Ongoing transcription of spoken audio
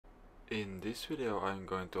In this video I'm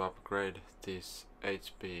going to upgrade this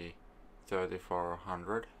HP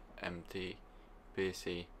 3400 MT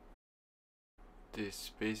PC.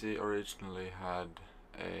 This PC originally had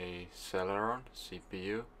a Celeron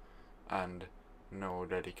CPU and no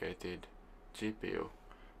dedicated GPU.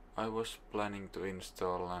 I was planning to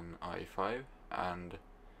install an i5 and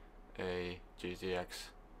a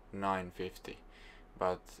GTX650,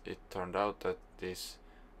 but it turned out that this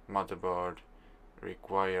motherboard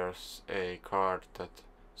requires a card that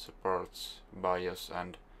supports BIOS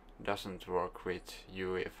and doesn't work with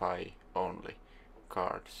UEFI only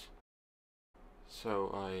cards.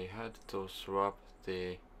 So I had to swap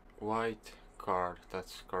the white card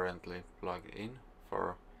that's currently plugged in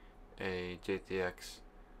for a GTX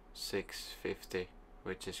 650,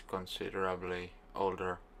 which is considerably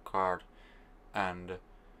older card, and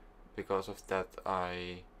because of that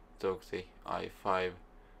I took the i5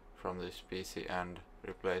 from this PC and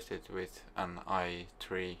replaced it with an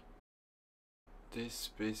i3. This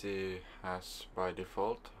PC has by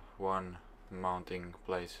default one mounting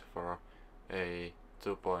place for a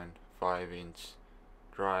 2.5-inch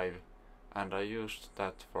drive, and I used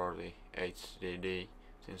that for the HDD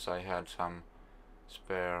since I had some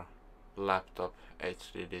spare laptop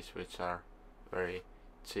HDDs which are very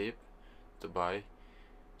cheap to buy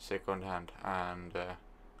secondhand, and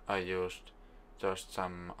I used just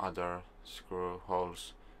some other screw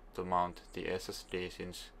holes to mount the SSD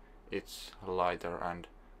since it's lighter and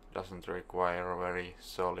doesn't require a very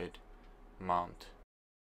solid mount.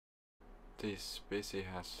 This PC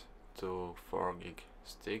has two 4GB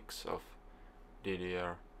sticks of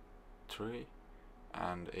DDR3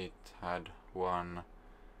 and it had one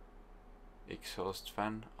exhaust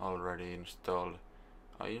fan already installed.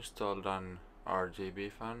 I installed an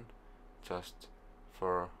RGB fan just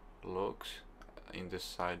for looks in this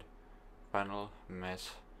side panel mesh.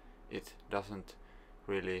 It doesn't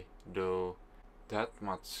really do that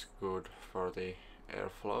much good for the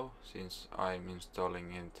airflow since I'm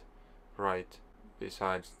installing it right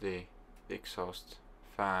besides the exhaust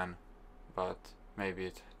fan, but maybe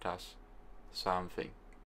it does something.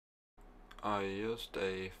 I used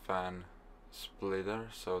a fan splitter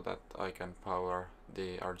so that I can power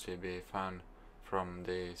the RGB fan from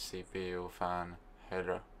the CPU fan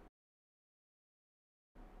header.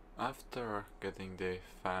 After getting the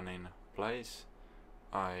fan in place,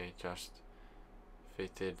 I just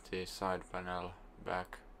fitted the side panel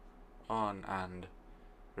back on and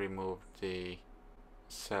removed the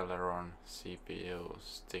Celeron CPU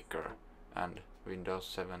sticker and Windows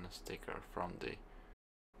 7 sticker from the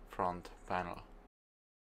front panel.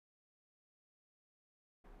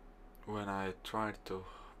 When I tried to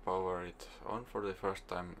power it on for the first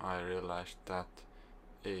time, I realized that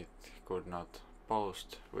it could not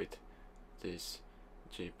post with this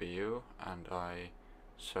GPU, and I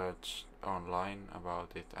searched online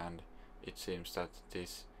about it, and it seems that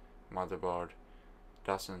this motherboard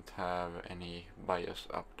doesn't have any BIOS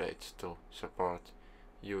updates to support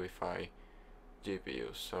UEFI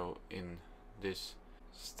GPUs. So in this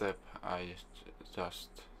step I just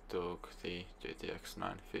took the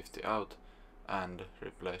GTX950 out and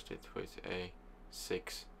replaced it with a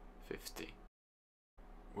 650.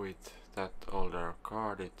 With that older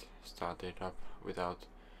card it started up without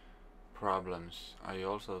problems. I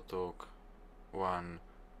also took one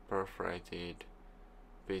perforated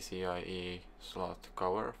PCIe slot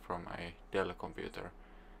cover from a Dell computer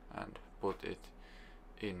and put it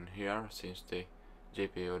in here since the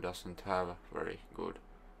GPU doesn't have very good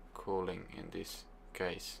cooling in this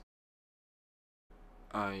case.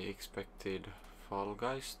 I expected Fall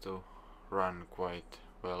Guys to run quite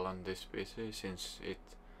well on this PC since it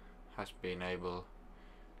has been able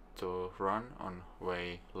to run on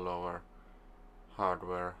way lower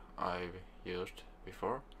hardware I've used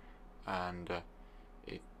before, and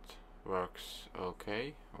it works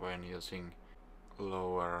okay when using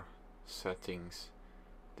lower settings.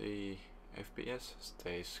 The FPS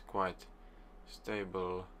stays quite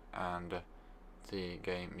stable and the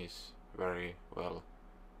game is very well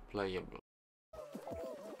playable.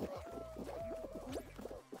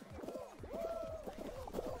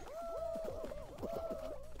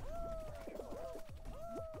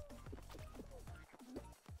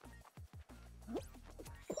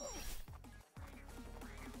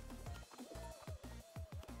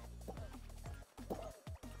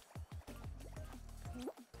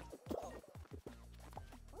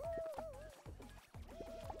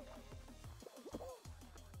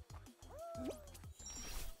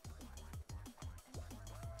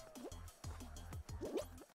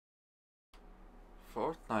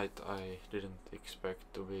 Fortnite I didn't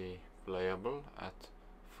expect to be playable at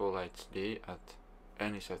Full HD at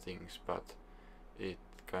any settings, but it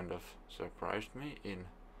kind of surprised me in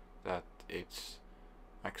that it's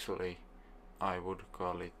actually, I would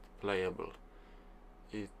call it playable.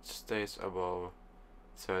 It stays above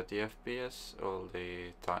 30 FPS all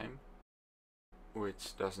the time,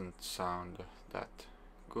 which doesn't sound that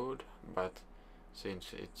good, but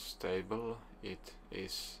since it's stable, it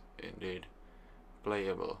is indeed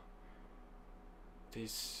playable.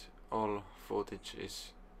 This all footage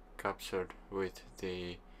is captured with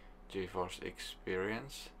the GeForce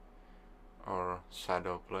experience or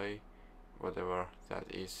shadow play, whatever that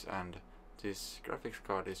is, and this graphics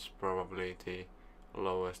card is probably the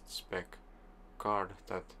lowest spec card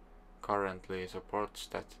that currently supports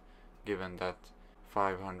that, given that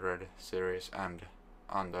 500 series and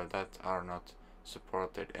under that are not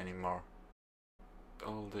supported anymore.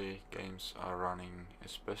 All the games are running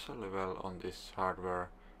especially well on this hardware,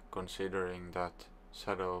 considering that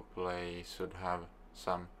shadow play should have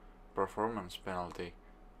some performance penalty,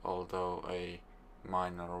 although a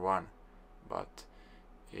minor one, but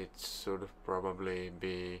it should probably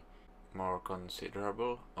be more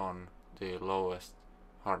considerable on the lowest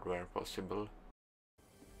hardware possible.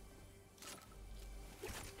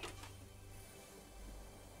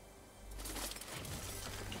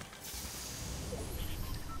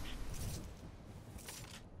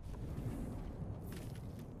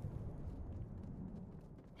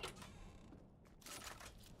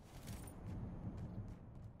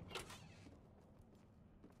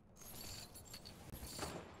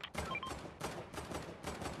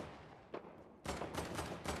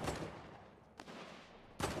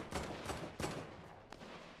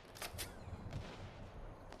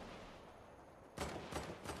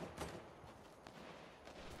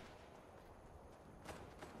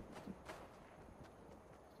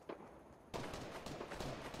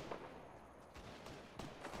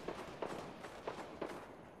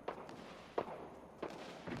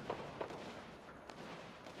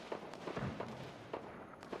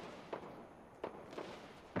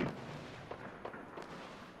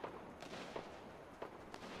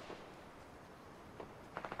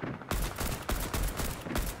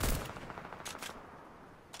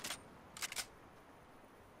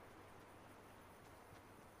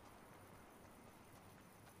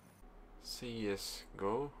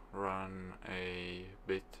 CSGO run a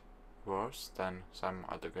bit worse than some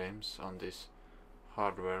other games on this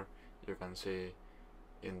hardware. You can see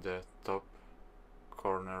in the top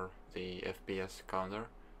corner the FPS counter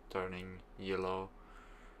turning yellow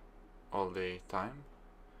all the time,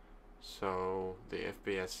 so the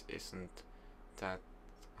FPS isn't that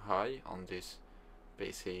high on this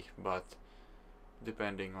PC, but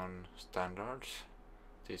depending on standards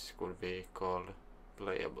this could be called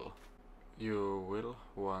playable. You will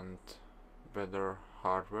want better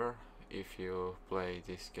hardware if you play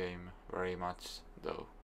this game very much though.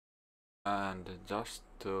 And just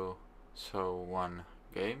to show one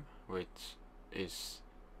game which is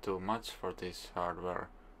too much for this hardware,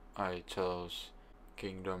 I chose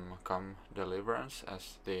Kingdom Come Deliverance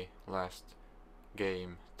as the last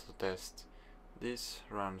game to test. This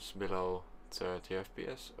runs below 30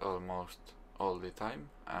 FPS almost all the time,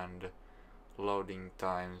 and loading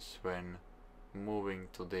times when moving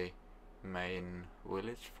to the main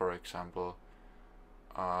village, for example,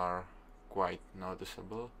 are quite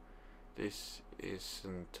noticeable. This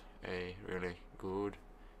isn't a really good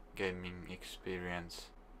gaming experience,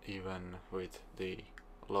 even with the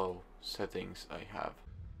low settings I have.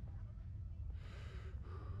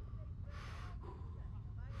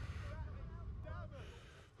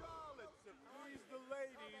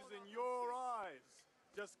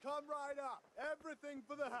 Just come right up. Everything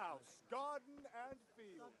for the house. Garden and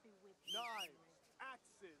field. Knives,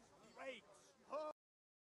 axes,